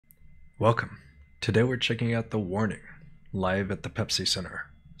Welcome. Today we're checking out The Warning, live at the PEPSI Center,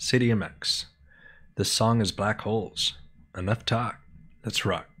 CDMX. This song is Black Holes. Enough talk. Let's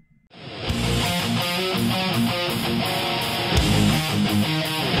rock.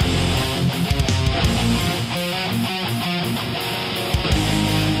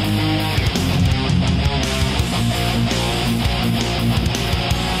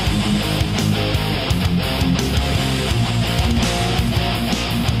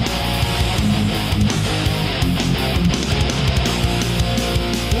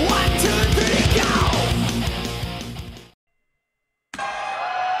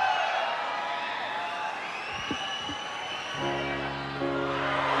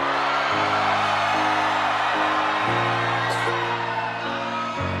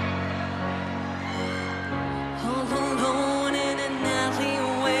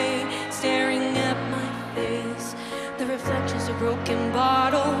 Broken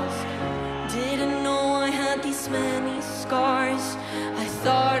bottles. Didn't know I had these many scars. I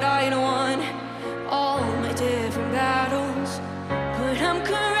thought I'd won all my different battles, but I'm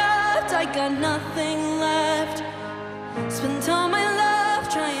corrupt, I got nothing left. Spent all my life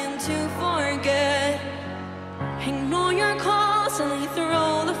trying to forget. Ignore your calls, suddenly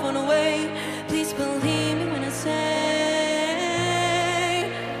throw the phone away. Please believe me when I say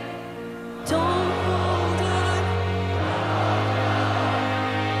don't.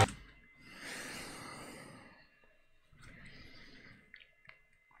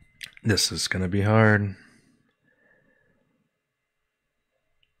 This is gonna be hard.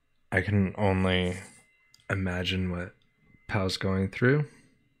 I can only imagine what Pal's going through.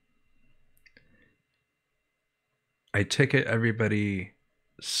 I take it everybody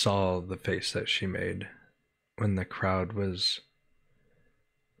saw the face that she made when the crowd was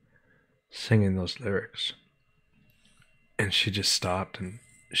singing those lyrics. And she just stopped and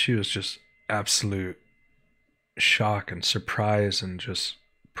she was just absolute shock and surprise and just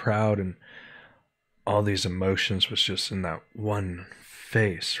proud, and all these emotions was just in that one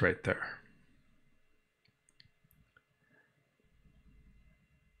face right there.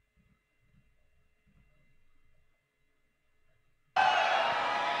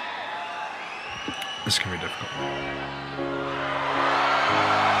 This can be difficult.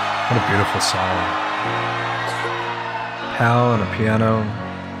 What a beautiful song. Pal and a piano,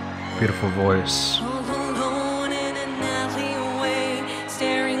 beautiful voice.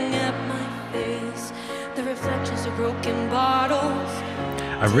 Broken bottles.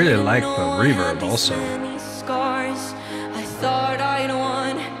 I really like the reverb also. I thought I'd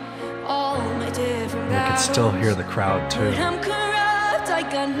won all my different You can still hear the crowd too. I'm corrupt, I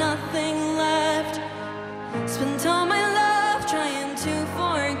got nothing left. Spent all my life trying to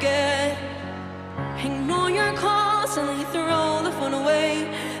forget. Ignore your calls, suddenly throw the phone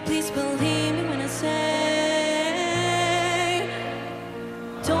away. Please believe me when I say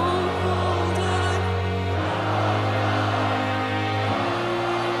don't.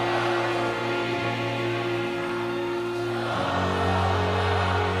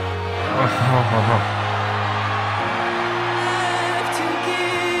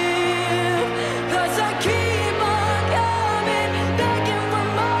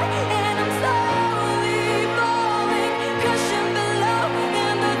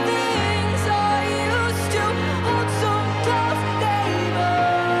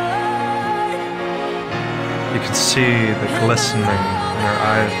 You can see the glistening in her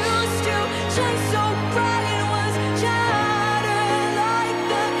eyes.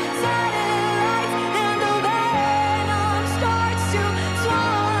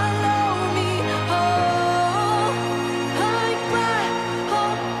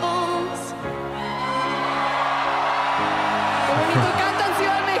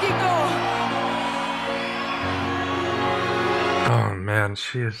 Oh man,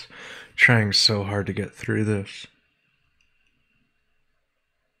 she is trying so hard to get through this.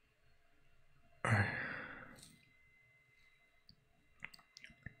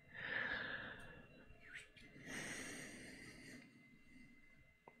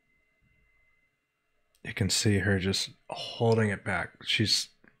 You can see her just holding it back. She's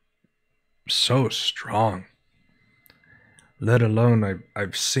so strong. Let alone,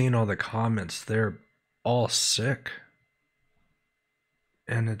 I've seen all the comments. They're all sick.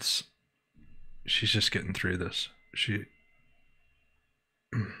 And she's just getting through this.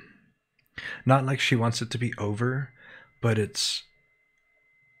 Not like she wants it to be over, but it's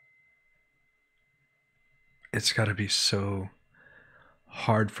got to be so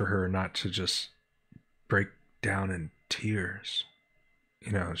hard for her not to just break down in tears.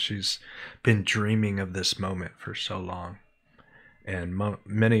 You know, she's been dreaming of this moment for so long. and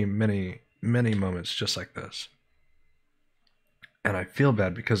many, many, many moments just like this. And I feel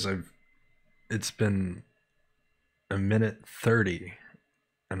bad because it's been a minute 30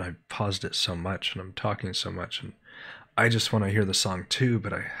 and I've paused it so much and I'm talking so much, and I just want to hear the song too,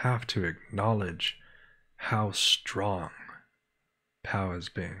 but I have to acknowledge how strong Pow is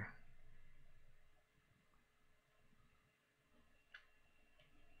being.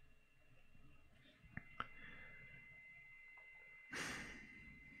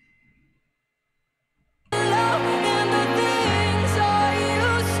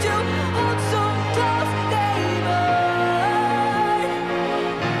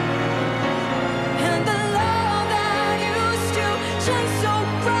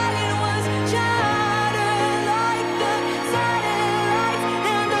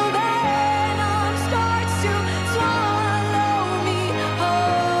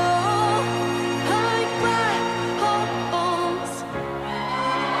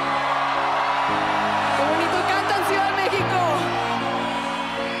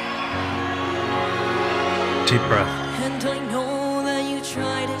 Deep breath. And I know that you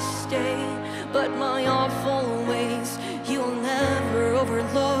try to stay, but my awful ways you'll never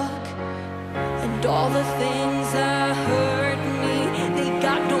overlook. And all the things that hurt me, they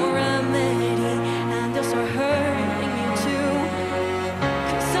got no remedy, and they'll start hurting you too.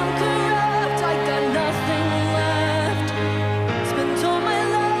 'Cause I'm corrupt, I got nothing left. Spent all my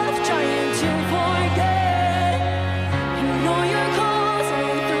life trying to forget. And all your calls, I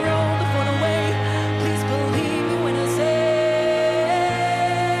won't throw the phone away. Please believe me when I say,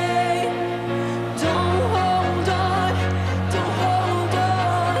 don't hold on, don't hold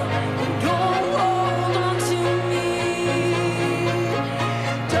on, and don't hold on to me.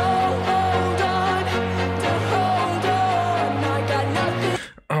 Don't hold on, I got nothing.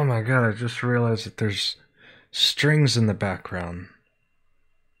 Oh my god, I just realized that there's strings in the background.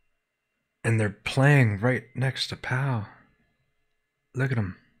 And they're playing right next to Pow. Look at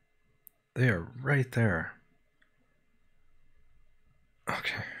them. They are right there.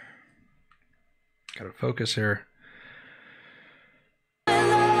 Okay. Gotta focus here.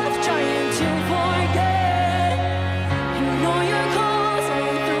 Love trying to forget. And all your calls, I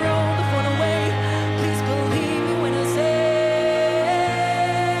won't throw the phone away. Please believe me when I say,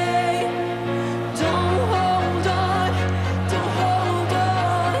 don't hold on,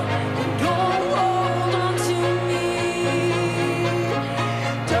 and don't hold on to me.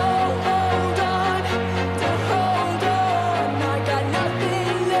 Don't hold on, I got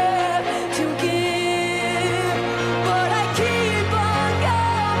nothing left to give. But I keep on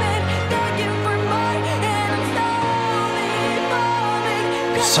coming, begging for more, and I'm slowly falling.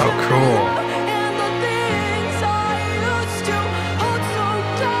 So cool. And the things I used to hold so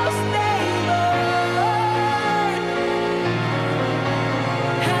close, they burn.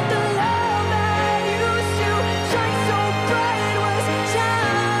 And the love that used to shine so bright was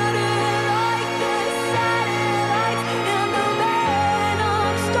shattered like the satellites. And the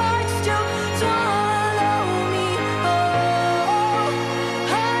venom starts to swallow me whole,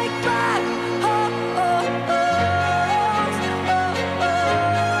 like black holes.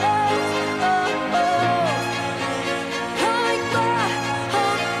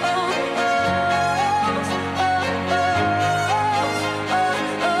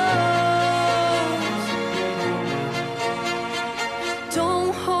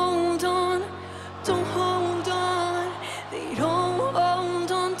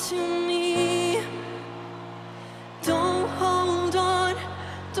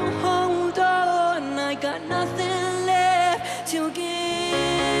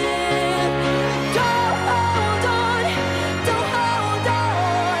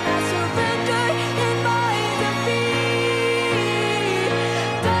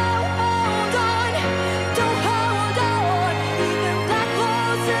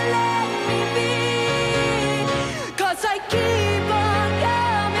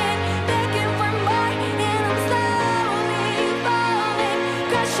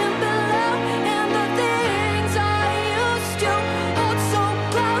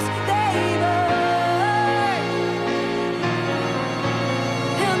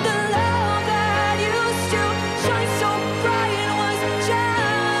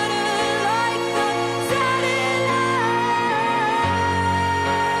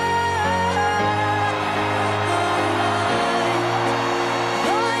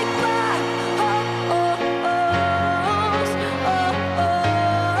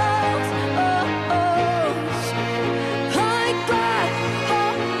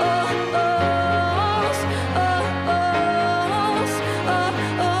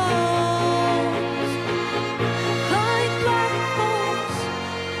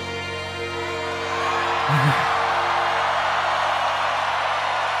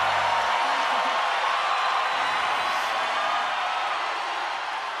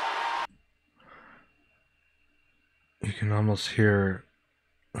 almost hear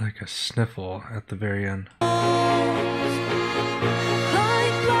like a sniffle at the very end. Like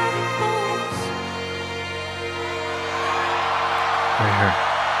black holes. Right here.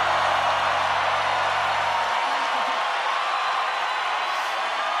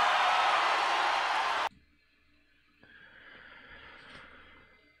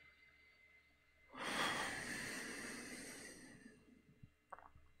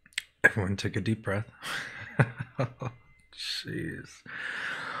 Everyone take a deep breath. Jeez.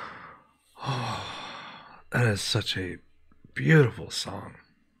 Oh, that is such a beautiful song.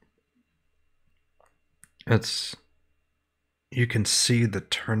 You can see the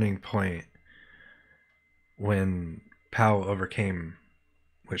turning point when Pow overcame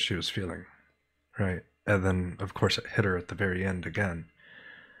what she was feeling, right? And then, of course, it hit her at the very end again.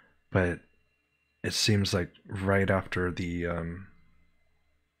 But it seems like right after the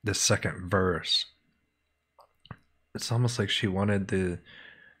second verse, it's almost like she wanted the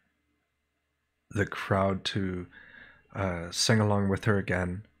crowd to sing along with her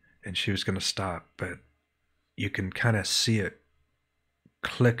again, and she was going to stop. But you can kind of see it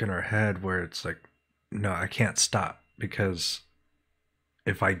click in her head where it's like, no, I can't stop, because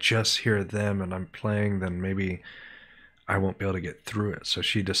if I just hear them and I'm playing, then maybe I won't be able to get through it. So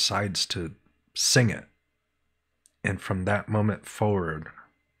she decides to sing it. And from that moment forward,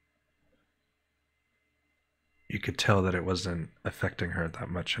 you could tell that it wasn't affecting her that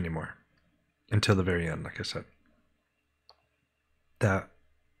much anymore until the very end, like I said. That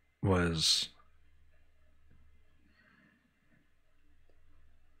was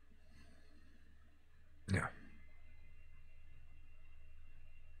yeah.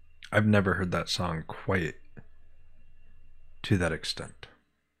 I've never heard that song quite to that extent.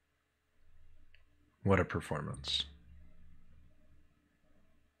 What a performance.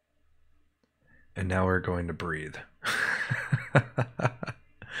 And now we're going to Breathe.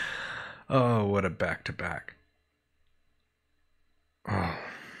 Oh, what a back to back. Oh,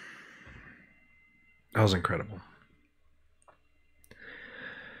 that was incredible.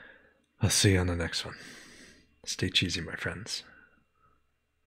 I'll see you on the next one. Stay cheesy, my friends.